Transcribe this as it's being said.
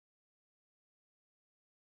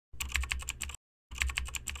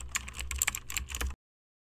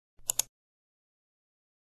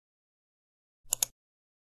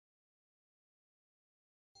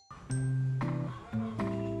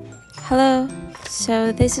Hello,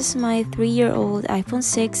 so this is my 3-year-old iPhone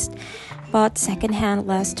 6, bought secondhand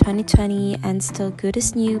last 2020 and still good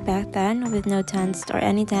as new back then with no dents or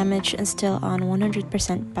any damage and still on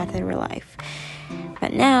 100% battery life.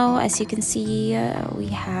 But now, as you can see, we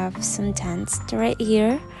have some dents right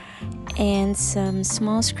here and some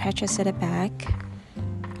small scratches at the back,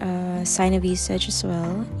 sign of usage as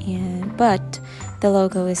well. But the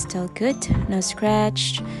logo is still good, no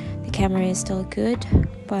scratch. The camera is still good,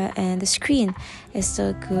 and the screen is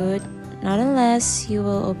still good. Not unless you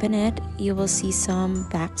will open it, you will see some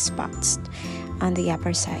black spots on the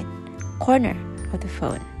upper side corner of the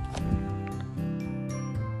phone.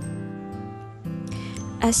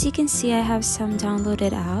 As you can see, I have some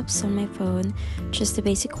downloaded apps on my phone, just the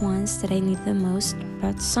basic ones that I need the most,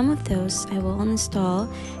 but some of those I will uninstall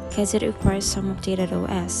because it requires some updated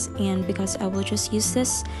OS and because I will just use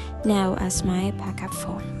this now as my backup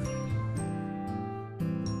phone.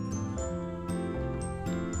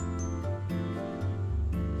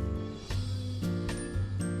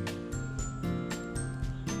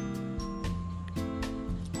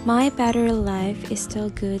 My battery life is still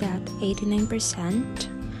good at 89%.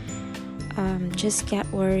 Just get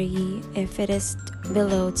worried if it is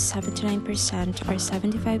below 79% or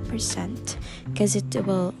 75% because it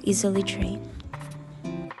will easily drain.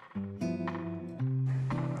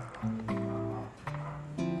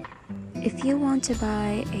 If you want to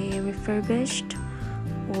buy a refurbished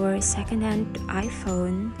or second-hand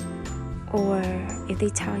iPhone, or if they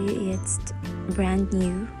tell you it's brand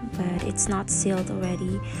new but it's not sealed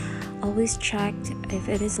already, always check if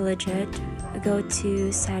it is legit. Go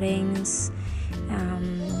to settings,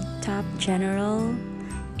 top general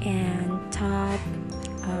and top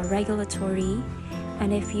regulatory,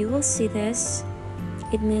 and if you will see this,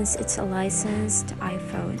 it means it's a licensed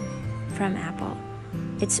iPhone from Apple.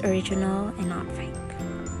 It's original and not fake.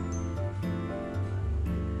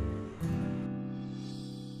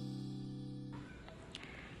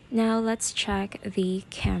 Now let's check the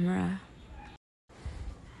camera.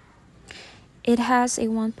 It has a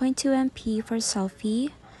 1.2 MP for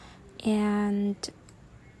selfie and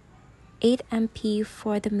 8 MP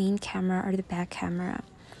for the main camera or the back camera.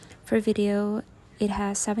 For video, it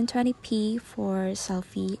has 720p for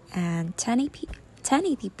selfie and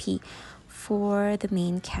 1080p for the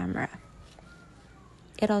main camera.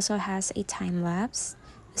 It also has a time-lapse,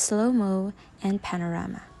 slow-mo, and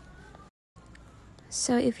panorama.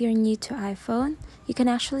 So if you're new to iPhone, you can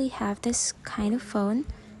actually have this kind of phone,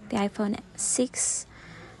 the iPhone 6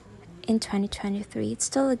 in 2023. It's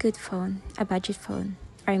still a good phone, a budget phone,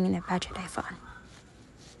 a budget iPhone.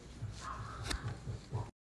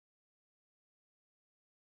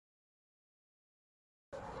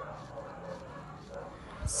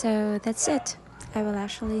 So that's it. I will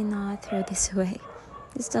actually not throw this away.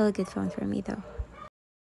 It's still a good phone for me though.